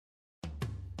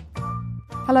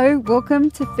Hello,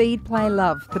 welcome to Feed, Play,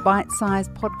 Love, the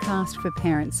bite-sized podcast for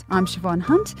parents. I'm Siobhan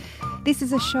Hunt. This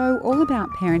is a show all about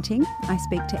parenting. I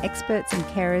speak to experts and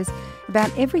carers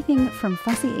about everything from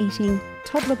fussy eating,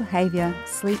 toddler behaviour,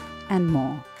 sleep and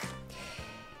more.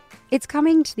 It's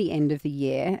coming to the end of the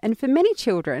year, and for many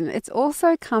children, it's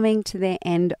also coming to their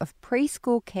end of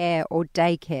preschool care or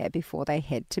daycare before they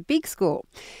head to big school.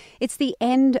 It's the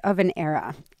end of an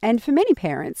era, and for many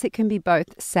parents, it can be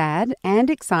both sad and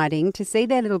exciting to see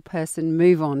their little person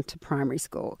move on to primary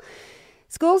school.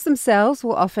 Schools themselves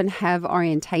will often have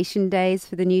orientation days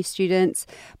for the new students,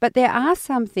 but there are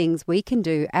some things we can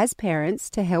do as parents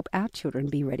to help our children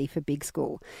be ready for big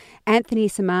school. Anthony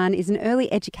Semann is an early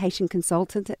education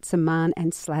consultant at Semann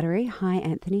and Slattery. Hi,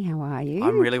 Anthony. How are you?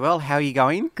 I'm really well. How are you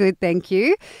going? Good, thank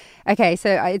you. Okay,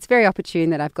 so it's very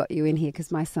opportune that I've got you in here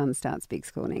because my son starts big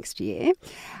school next year.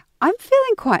 I'm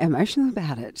feeling quite emotional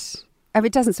about it.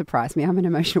 It doesn't surprise me. I'm an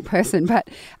emotional person. But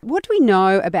what do we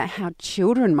know about how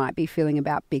children might be feeling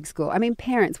about big school? I mean,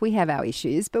 parents, we have our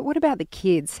issues, but what about the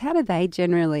kids? How do they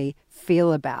generally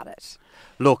feel about it?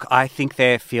 Look, I think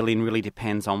their feeling really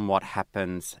depends on what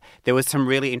happens. There was some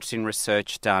really interesting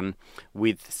research done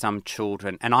with some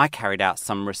children, and I carried out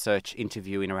some research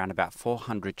interviewing around about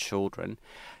 400 children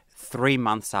 3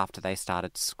 months after they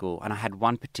started school. And I had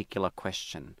one particular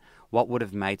question: what would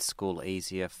have made school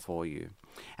easier for you?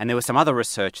 And there was some other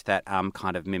research that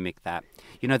kind of mimicked that.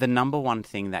 You know, the number one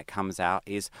thing that comes out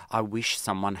is, I wish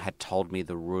someone had told me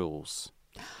the rules.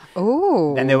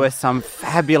 Oh. And there were some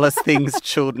fabulous things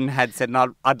children had said,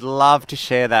 and I'd love to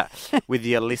share that with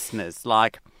your listeners.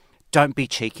 Like, don't be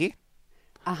cheeky.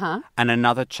 Uh-huh. And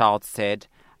another child said,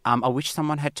 I wish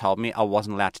someone had told me I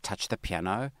wasn't allowed to touch the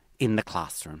piano in the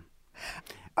classroom.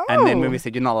 Oh. And then when we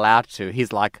said, you're not allowed to,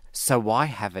 he's like, so why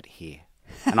have it here?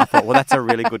 And I thought, well, that's a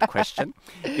really good question.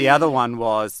 The other one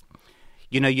was,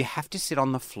 you know, you have to sit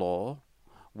on the floor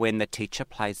when the teacher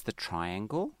plays the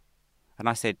triangle. And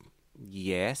I said,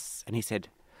 yes. And he said,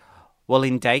 well,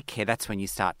 in daycare, that's when you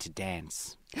start to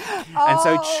dance. Oh. And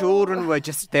so children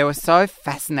they were so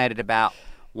fascinated about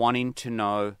wanting to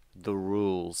know the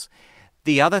rules.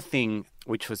 The other thing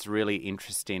which was really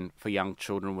interesting for young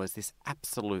children was this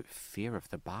absolute fear of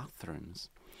the bathrooms.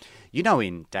 You know,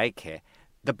 in daycare,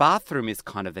 the bathroom is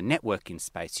kind of the networking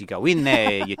space. You go in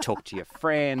there, you talk to your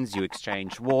friends, you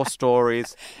exchange war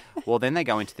stories. Well, then they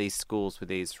go into these schools with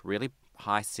these really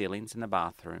high ceilings in the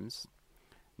bathrooms,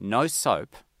 no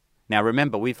soap. Now,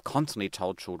 remember, we've constantly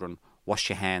told children, wash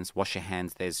your hands,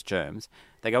 there's germs.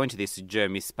 They go into this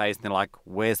germy space and they're like,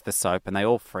 where's the soap? And they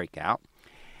all freak out.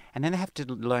 And then they have to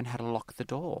learn how to lock the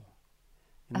door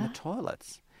in the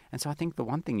toilets. And so I think the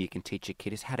one thing you can teach a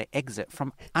kid is how to exit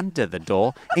from under the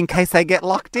door in case they get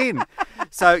locked in.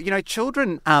 So, you know,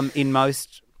 children, in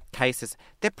most cases,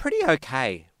 they're pretty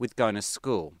okay with going to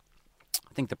school.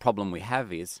 I think the problem we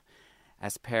have is,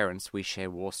 as parents, we share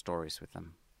war stories with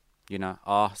them. You know,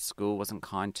 oh, school wasn't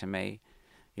kind to me.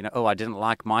 You know, oh, I didn't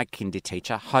like my kinder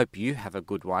teacher. Hope you have a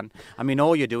good one. I mean,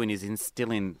 all you're doing is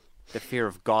instilling the fear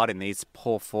of God in these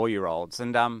poor 4-year-olds.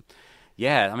 And,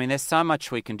 yeah, I mean, there's so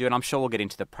much we can do, and I'm sure we'll get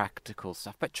into the practical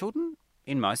stuff. But children,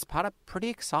 in most part, are pretty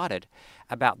excited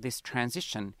about this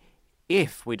transition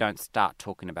if we don't start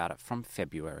talking about it from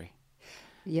February.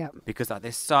 Yeah. Because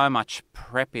there's so much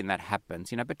prepping that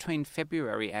happens. You know, between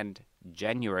February and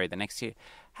January the next year,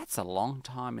 that's a long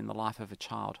time in the life of a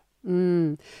child.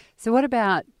 So what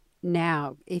about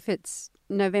now? If it's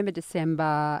November,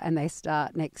 December, and they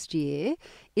start next year,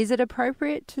 is it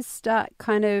appropriate to start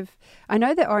I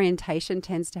know that orientation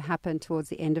tends to happen towards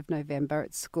the end of November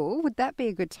at school. Would that be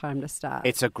a good time to start?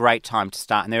 It's a great time to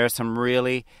start, and there are some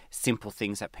really simple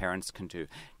things that parents can do.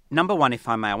 Number one, if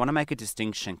I may, I want to make a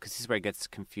distinction, because this is where it gets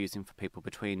confusing for people,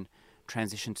 between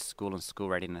transition to school and school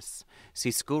readiness.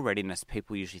 See, school readiness,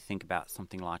 people usually think about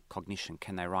something like cognition.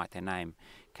 Can they write their name?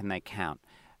 Can they count?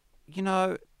 You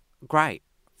know, great.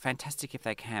 Fantastic if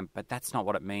they can, but that's not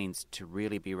what it means to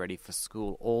really be ready for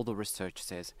school. All the research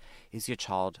says, is your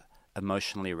child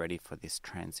emotionally ready for this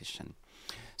transition?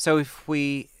 So if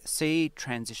we see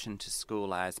transition to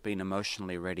school as being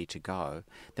emotionally ready to go,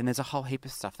 then there's a whole heap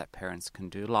of stuff that parents can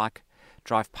do, like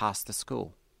drive past the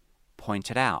school,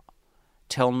 point it out,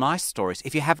 tell nice stories.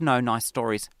 If you have no nice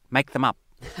stories, make them up.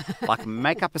 Like,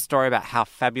 make up a story about how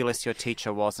fabulous your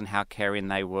teacher was and how caring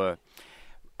they were.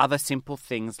 Other simple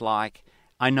things like,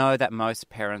 I know that most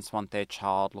parents want their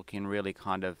child looking really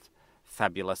kind of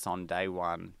fabulous on day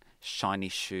one, shiny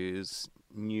shoes,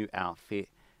 new outfit.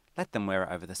 Let them wear it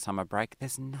over the summer break.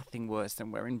 There's nothing worse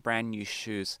than wearing brand new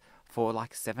shoes for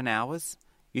like 7 hours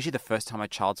Usually the first time a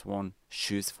child's worn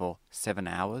shoes for 7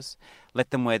 hours,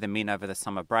 let them wear them in over the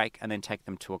summer break and then take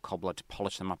them to a cobbler to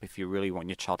polish them up if you really want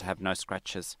your child to have no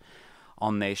scratches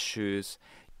on their shoes.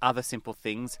 Other simple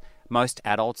things, most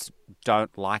adults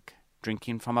don't like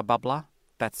drinking from a bubbler.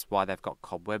 That's why they've got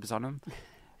cobwebs on them.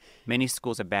 Many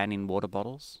schools are banning water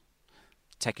bottles.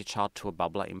 Take your child to a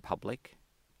bubbler in public.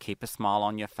 Keep a smile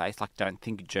on your face, like don't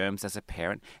think germs as a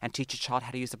parent, and teach your child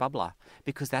how to use a bubbler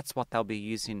because that's what they'll be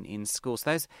using in schools.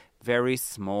 Those very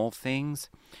small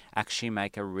things actually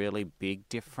make a really big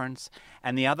difference.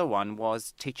 And the other one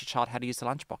was teach your child how to use the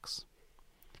lunchbox.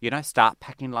 Start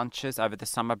packing lunches over the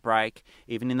summer break,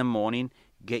 even in the morning.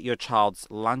 Get your child's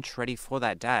lunch ready for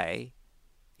that day.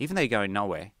 Even though you're going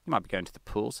nowhere, you might be going to the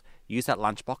pools, use that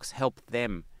lunchbox, help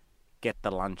them get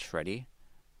the lunch ready.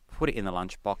 Put it in the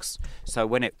lunchbox so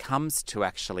when it comes to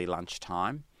actually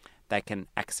lunchtime, they can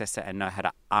access it and know how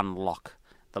to unlock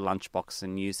the lunchbox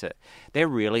and use it. They're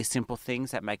really simple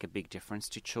things that make a big difference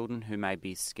to children who may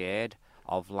be scared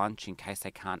of lunch in case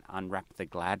they can't unwrap the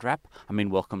Glad wrap. I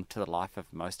mean, welcome to the life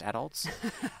of most adults.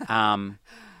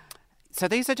 So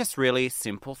these are just really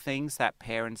simple things that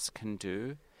parents can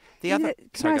do.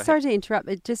 Sorry to interrupt,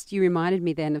 but just you reminded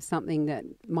me then of something that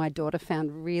my daughter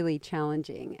found really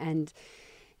challenging, and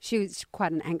she was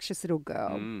quite an anxious little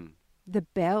girl. The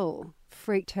bell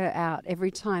freaked her out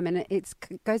every time, and it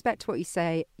goes back to what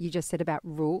you just said about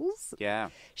rules. Yeah.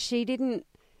 She'd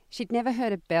never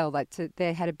heard a bell.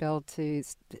 They had a bell to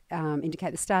indicate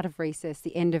the start of recess,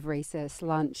 the end of recess,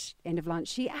 lunch, end of lunch.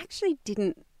 She actually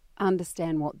didn't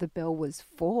understand what the bell was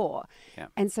for. Yeah.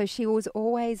 And so she was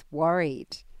always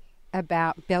worried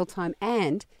about bell time,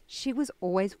 and she was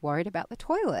always worried about the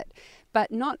toilet,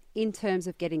 but not in terms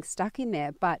of getting stuck in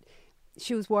there, but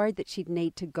she was worried that she'd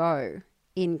need to go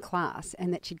in class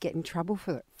and that she'd get in trouble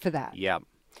for that. Yeah.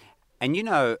 And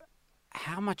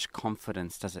how much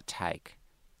confidence does it take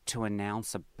to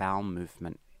announce a bowel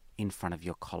movement in front of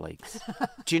your colleagues?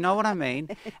 Do you know what I mean?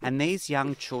 And these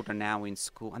young children are now in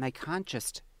school and they can't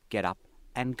just get up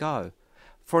and go.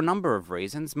 For a number of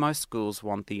reasons, most schools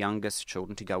want the youngest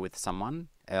children to go with someone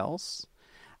else.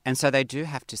 And so they do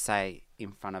have to say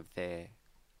in front of their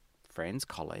friends,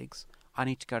 colleagues, I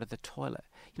need to go to the toilet.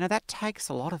 That takes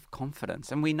a lot of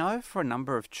confidence. And we know for a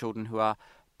number of children who are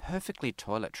perfectly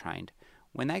toilet trained,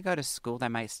 when they go to school, they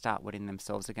may start wetting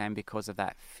themselves again because of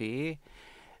that fear.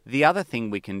 The other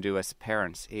thing we can do as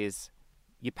parents is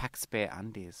you pack spare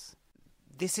undies.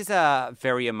 This is a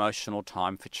very emotional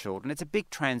time for children. It's a big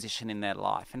transition in their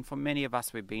life. And for many of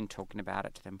us, we've been talking about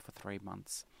it to them for 3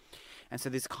 months. And so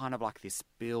there's kind of like this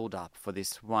build-up for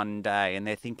this one day. And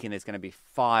they're thinking there's going to be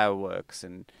fireworks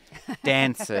and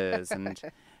dances.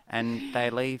 and they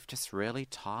leave just really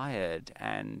tired.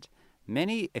 And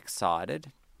many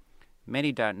excited.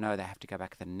 Many don't know they have to go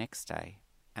back the next day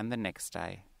and the next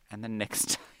day and the next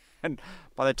day. And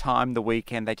by the time the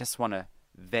weekend, they just want to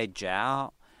veg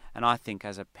out. And I think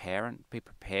as a parent, be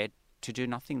prepared to do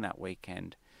nothing that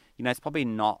weekend. It's probably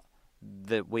not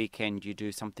the weekend you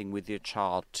do something with your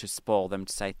child to spoil them,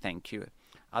 to say thank you,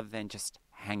 other than just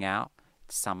hang out,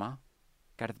 it's summer,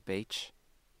 go to the beach,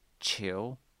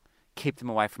 chill, keep them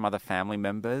away from other family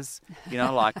members,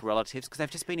 like relatives, because they've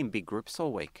just been in big groups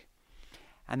all week.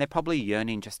 And they're probably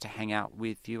yearning just to hang out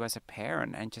with you as a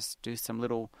parent and just do some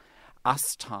little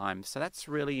us time. So that's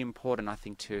really important, I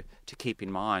think, to keep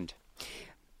in mind.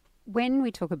 When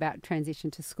we talk about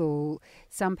transition to school,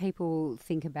 some people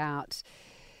think about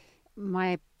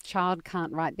my child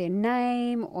can't write their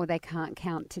name, or they can't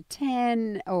count to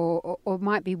 10, or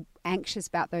might be anxious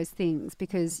about those things,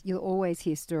 because you'll always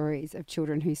hear stories of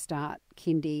children who start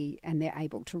kindy and they're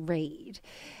able to read.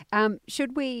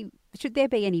 Should there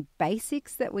be any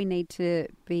basics that we need to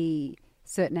be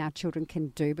certain our children can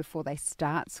do before they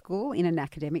start school in an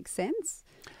academic sense?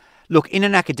 Look, in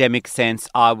an academic sense,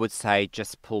 I would say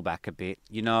just pull back a bit.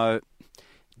 They're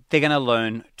going to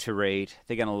learn to read.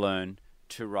 They're going to learn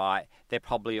to write. They're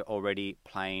probably already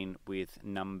playing with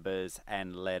numbers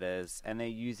and letters, and they're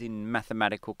using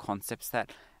mathematical concepts that,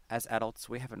 as adults,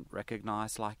 we haven't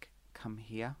recognised, like come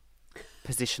here,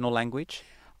 positional language.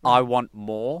 I want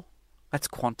more. That's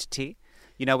quantity.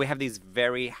 We have these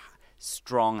very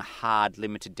strong, hard,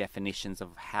 limited definitions of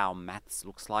how maths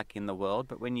looks like in the world,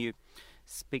 but when you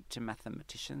speak to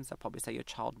mathematicians, they'll probably say your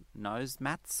child knows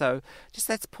maths. So just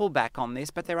let's pull back on this.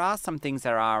 But there are some things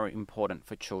that are important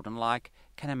for children, like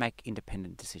can they make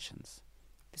independent decisions?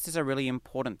 This is a really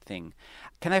important thing.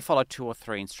 Can they follow 2 or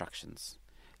 3 instructions?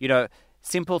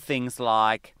 Simple things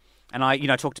like, and I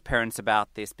talk to parents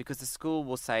about this, because the school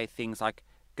will say things like,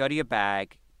 go to your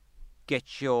bag,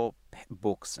 get your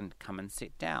books and come and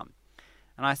sit down.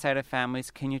 And I say to families,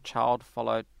 can your child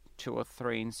follow 2 or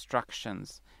 3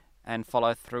 instructions and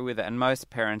follow through with it? And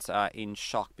most parents are in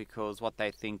shock because what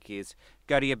they think is,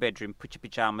 go to your bedroom, put your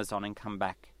pyjamas on and come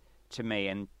back to me.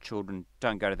 And children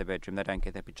don't go to the bedroom, they don't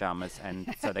get their pyjamas,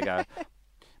 and so they go,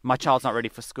 my child's not ready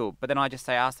for school. But then I just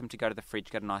say, ask them to go to the fridge,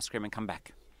 get an ice cream and come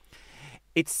back.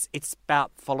 It's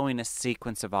about following a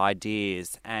sequence of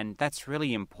ideas, and that's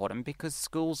really important because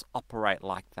schools operate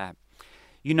like that.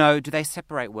 You know, do they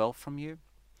separate well from you?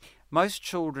 Most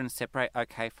children separate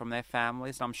okay from their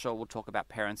families. I'm sure we'll talk about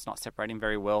parents not separating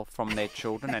very well from their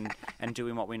children and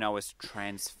doing what we know as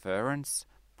transference,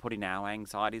 putting our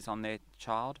anxieties on their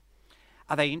child.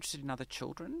 Are they interested in other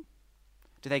children?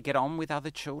 Do they get on with other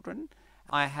children?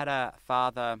 I had a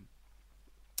father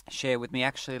share with me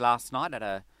actually last night at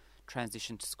a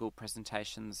transition to school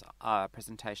presentation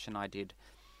I did,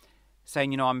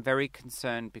 saying, I'm very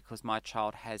concerned because my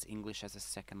child has English as a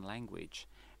second language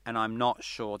and I'm not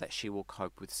sure that she will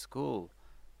cope with school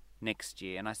next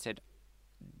year. And I said,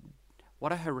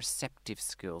 what are her receptive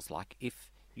skills like? If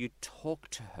you talk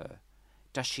to her,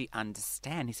 does she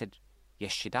understand? He said,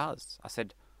 yes, she does. I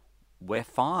said, we're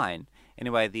fine.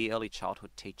 Anyway, the early childhood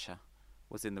teacher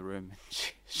was in the room.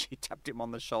 She tapped him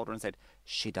on the shoulder and said,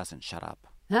 she doesn't shut up.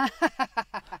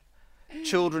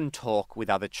 Children talk with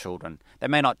other children. They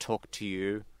may not talk to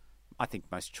you. I think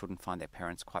most children find their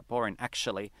parents quite boring,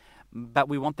 actually. But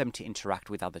we want them to interact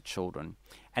with other children.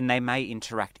 And they may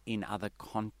interact in other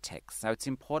contexts. So it's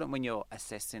important when you're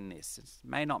assessing this. It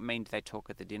may not mean they talk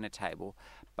at the dinner table,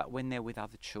 but when they're with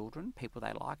other children, people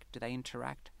they like, do they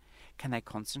interact? Can they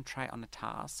concentrate on a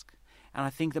task? And I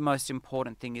think the most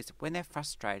important thing is when they're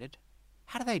frustrated,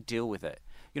 how do they deal with it?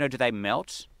 Do they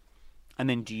melt? And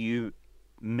then do you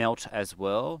melt as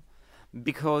well?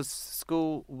 Because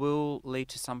school will lead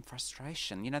to some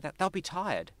frustration. That they'll be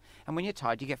tired. And when you're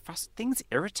tired, you get frustrated. Things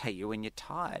irritate you when you're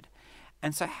tired.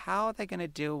 And so how are they going to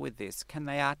deal with this? Can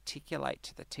they articulate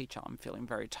to the teacher, I'm feeling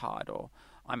very tired, or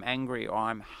I'm angry, or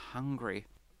I'm hungry?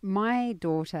 My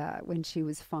daughter, when she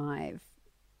was 5,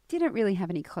 didn't really have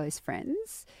any close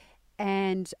friends.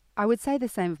 And I would say the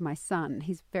same of my son.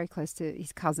 He's very close to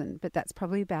his cousin, but that's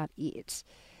probably about it.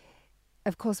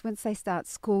 Of course, once they start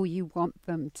school, you want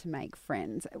them to make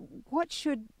friends.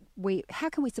 How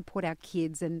can we support our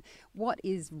kids, and what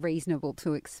is reasonable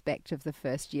to expect of the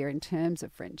first year in terms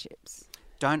of friendships?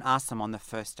 Don't ask them on the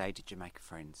first day, did you make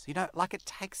friends? It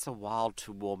takes a while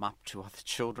to warm up to other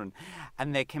children,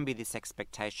 and there can be this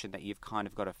expectation that you've kind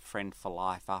of got a friend for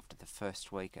life after the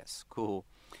first week at school.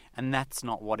 And that's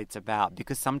not what it's about,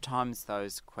 because sometimes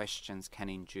those questions can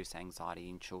induce anxiety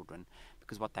in children,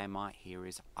 because what they might hear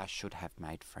is, I should have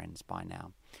made friends by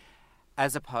now.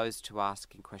 As opposed to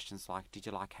asking questions like, did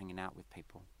you like hanging out with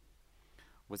people?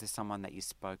 Was there someone that you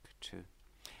spoke to?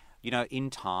 In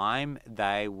time,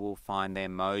 they will find their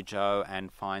mojo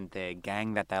and find their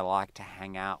gang that they like to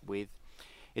hang out with.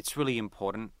 It's really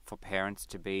important for parents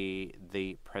to be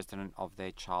the president of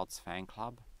their child's fan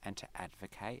club and to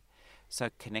advocate. So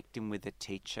connecting with the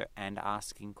teacher and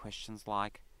asking questions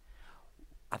like,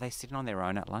 are they sitting on their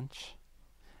own at lunch?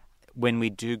 When we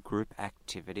do group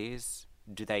activities,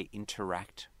 do they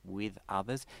interact with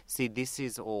others? See, this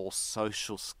is all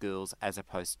social skills as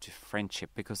opposed to friendship,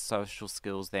 because social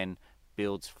skills then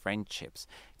builds friendships.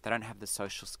 If they don't have the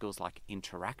social skills like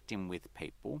interacting with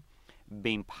people,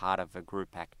 being part of a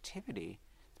group activity,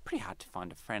 it's pretty hard to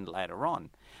find a friend later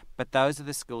on. But those are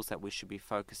the skills that we should be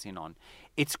focusing on.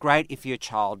 It's great if your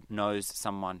child knows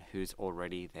someone who's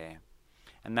already there.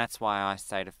 And that's why I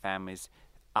say to families,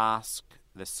 ask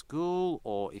the school,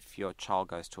 or if your child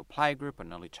goes to a playgroup,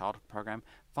 an early childhood program,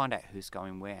 find out who's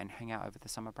going where and hang out over the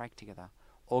summer break together.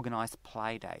 Organise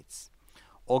play dates.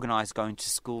 Organise going to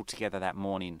school together that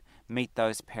morning. Meet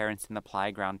those parents in the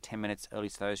playground 10 minutes early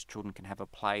so those children can have a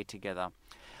play together.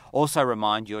 Also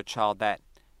remind your child that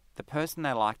the person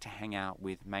they like to hang out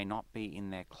with may not be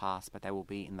in their class, but they will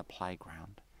be in the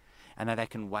playground. And that they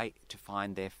can wait to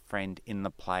find their friend in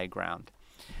the playground.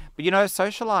 But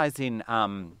socialising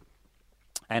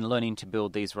and learning to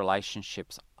build these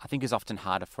relationships, I think, is often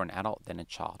harder for an adult than a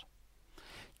child.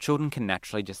 Children can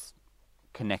naturally just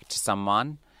connect to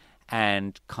someone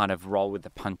and kind of roll with the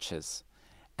punches.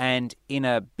 And in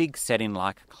a big setting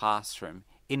like a classroom,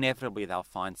 inevitably they'll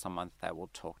find someone that they will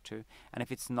talk to. And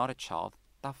if it's not a child,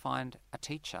 they'll find a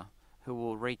teacher who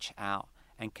will reach out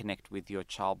and connect with your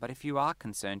child. But if you are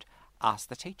concerned, ask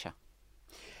the teacher.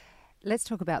 Let's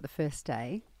talk about the first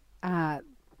day.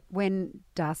 When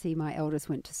Darcy, my eldest,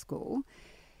 went to school,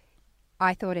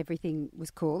 I thought everything was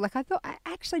cool. I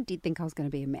actually did think I was going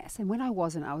to be a mess. And when I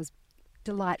wasn't, I was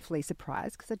delightfully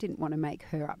surprised because I didn't want to make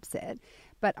her upset.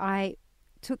 But I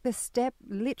took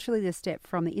literally the step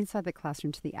from the inside of the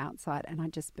classroom to the outside, and I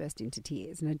just burst into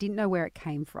tears, and I didn't know where it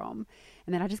came from.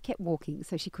 And then I just kept walking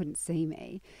so she couldn't see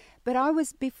me. But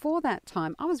before that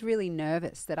time, I was really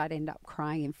nervous that I'd end up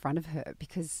crying in front of her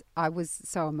because I was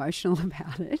so emotional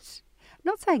about it. I'm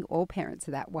not saying all parents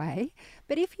are that way,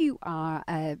 but if you are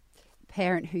a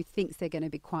parent who thinks they're going to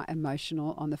be quite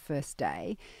emotional on the first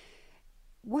day,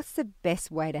 what's the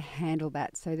best way to handle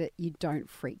that so that you don't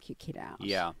freak your kid out?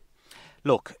 Yeah.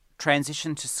 Look,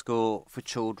 transition to school for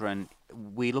children,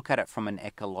 we look at it from an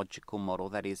ecological model.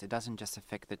 That is, it doesn't just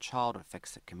affect the child, it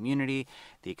affects the community,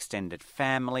 the extended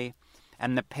family,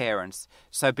 and the parents.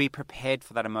 So be prepared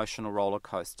for that emotional roller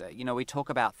coaster. We talk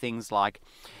about things like,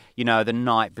 the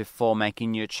night before,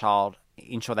 making ensure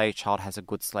that your child has a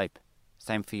good sleep.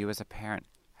 Same for you as a parent.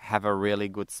 Have a really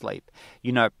good sleep.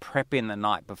 Prep in the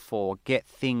night before. Get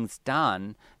things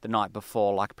done the night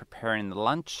before, like preparing the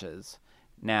lunches.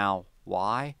 Now,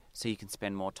 why? So you can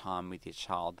spend more time with your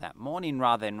child that morning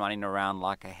rather than running around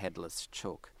like a headless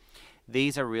chook.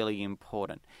 These are really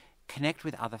important. Connect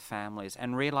with other families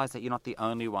and realize that you're not the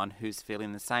only one who's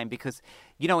feeling the same, because,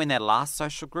 in their last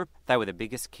social group, they were the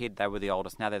biggest kid, they were the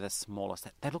oldest, now they're the smallest.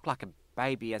 They look like a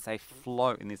baby as they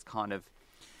float in this kind of,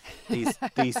 these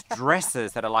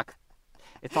dresses that are like,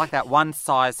 it's like that one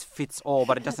size fits all,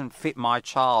 but it doesn't fit my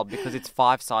child because it's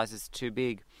 5 sizes too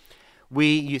big.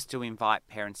 We used to invite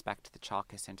parents back to the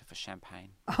childcare centre for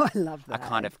champagne. Oh, I love that. A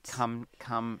kind of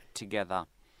come together.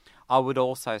 I would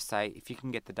also say, if you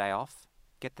can get the day off,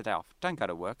 get the day off. Don't go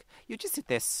to work. You just sit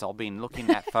there sobbing, looking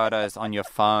at photos on your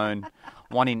phone,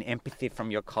 wanting empathy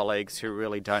from your colleagues who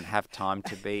really don't have time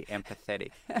to be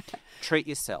empathetic. Treat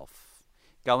yourself.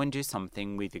 Go and do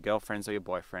something with your girlfriends or your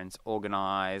boyfriends.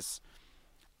 Organise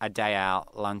a day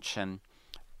out, luncheon.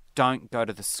 Don't go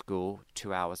to the school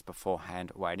 2 hours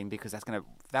beforehand waiting, because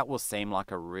that will seem like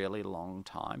a really long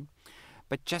time.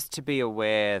 But just to be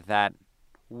aware that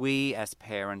we as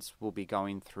parents will be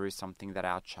going through something that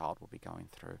our child will be going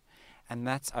through. And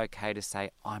that's okay to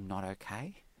say, I'm not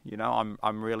okay.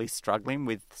 I'm really struggling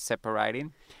with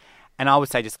separating. And I would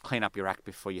say just clean up your act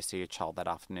before you see your child that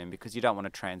afternoon, because you don't want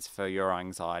to transfer your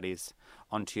anxieties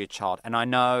onto your child. And I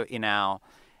know in our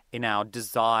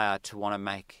desire to want to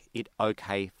make it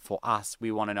okay for us,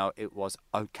 we want to know it was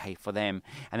okay for them.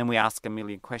 And then we ask a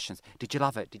million questions. Did you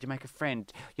love it? Did you make a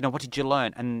friend? What did you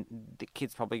learn? And the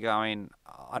kid's probably going,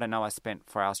 I don't know, I spent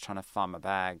 4 hours trying to find my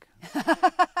bag.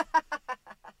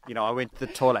 I went to the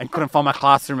toilet and couldn't find my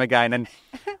classroom again. And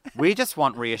we just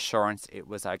want reassurance it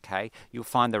was okay. You'll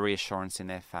find the reassurance in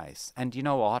their face. And you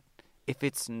know what? If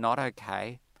it's not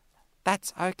okay,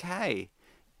 that's okay.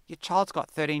 Your child's got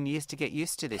 13 years to get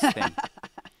used to this thing.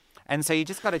 And so you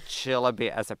just got to chill a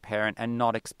bit as a parent and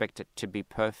not expect it to be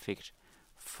perfect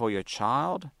for your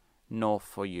child nor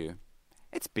for you.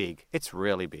 It's big. It's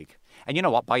really big. And you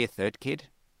know what? By your third kid,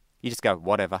 you just go,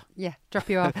 whatever. Yeah, drop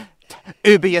you off.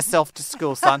 Uber yourself to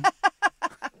school, son.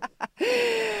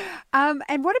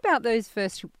 And what about those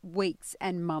first weeks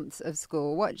and months of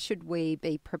school? What should we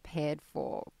be prepared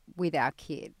for with our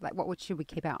kid? Like, what should we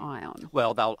keep our eye on?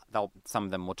 Well, some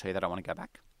of them will tell you they don't want to go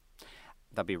back.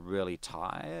 They'll be really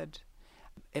tired.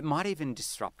 It might even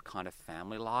disrupt kind of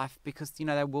family life, because,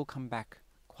 they will come back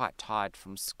quite tired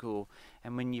from school.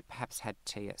 And when you perhaps had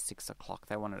tea at 6 o'clock,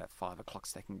 they want it at 5 o'clock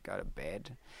so they can go to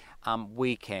bed.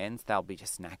 Weekends, they'll be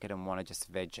just knackered and want to just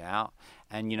veg out.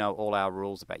 And, all our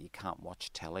rules about you can't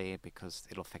watch telly because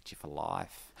it'll affect you for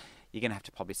life. You're going to have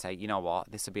to probably say, you know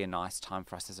what, this will be a nice time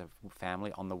for us as a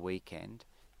family on the weekend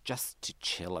just to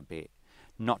chill a bit,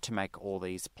 not to make all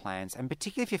these plans. And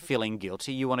particularly if you're feeling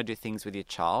guilty, you want to do things with your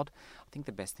child, I think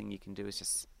the best thing you can do is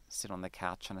just sit on the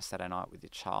couch on a Saturday night with your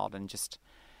child and just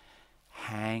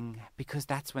hang, because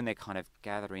that's when they're kind of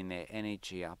gathering their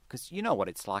energy up. Because you know what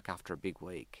it's like after a big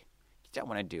week. You don't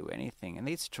want to do anything. And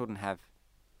these children have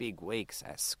big weeks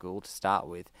at school to start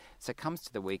with. So it comes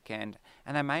to the weekend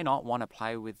and they may not want to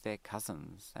play with their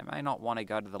cousins. They may not want to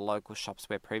go to the local shops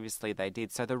where previously they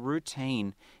did. So the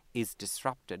routine is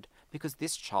disrupted because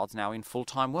this child's now in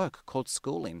full-time work called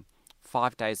schooling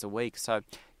 5 days a week. So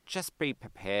just be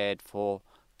prepared for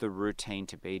the routine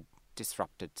to be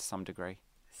disrupted to some degree.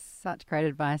 Such great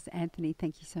advice, Anthony.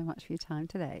 Thank you so much for your time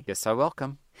today. You're so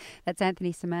welcome. That's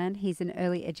Anthony Semann. He's an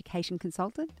early education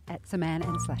consultant at Semann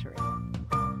and Slattery.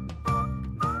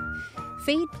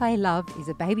 Feed, Play, Love is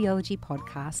a babyology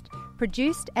podcast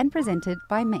produced and presented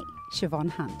by me,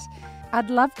 Siobhan Hunt. I'd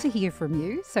love to hear from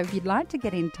you, so if you'd like to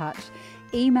get in touch,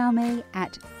 email me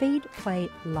at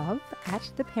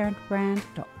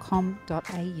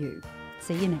feedplaylove@theparentbrand.com.au.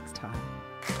 See you next time.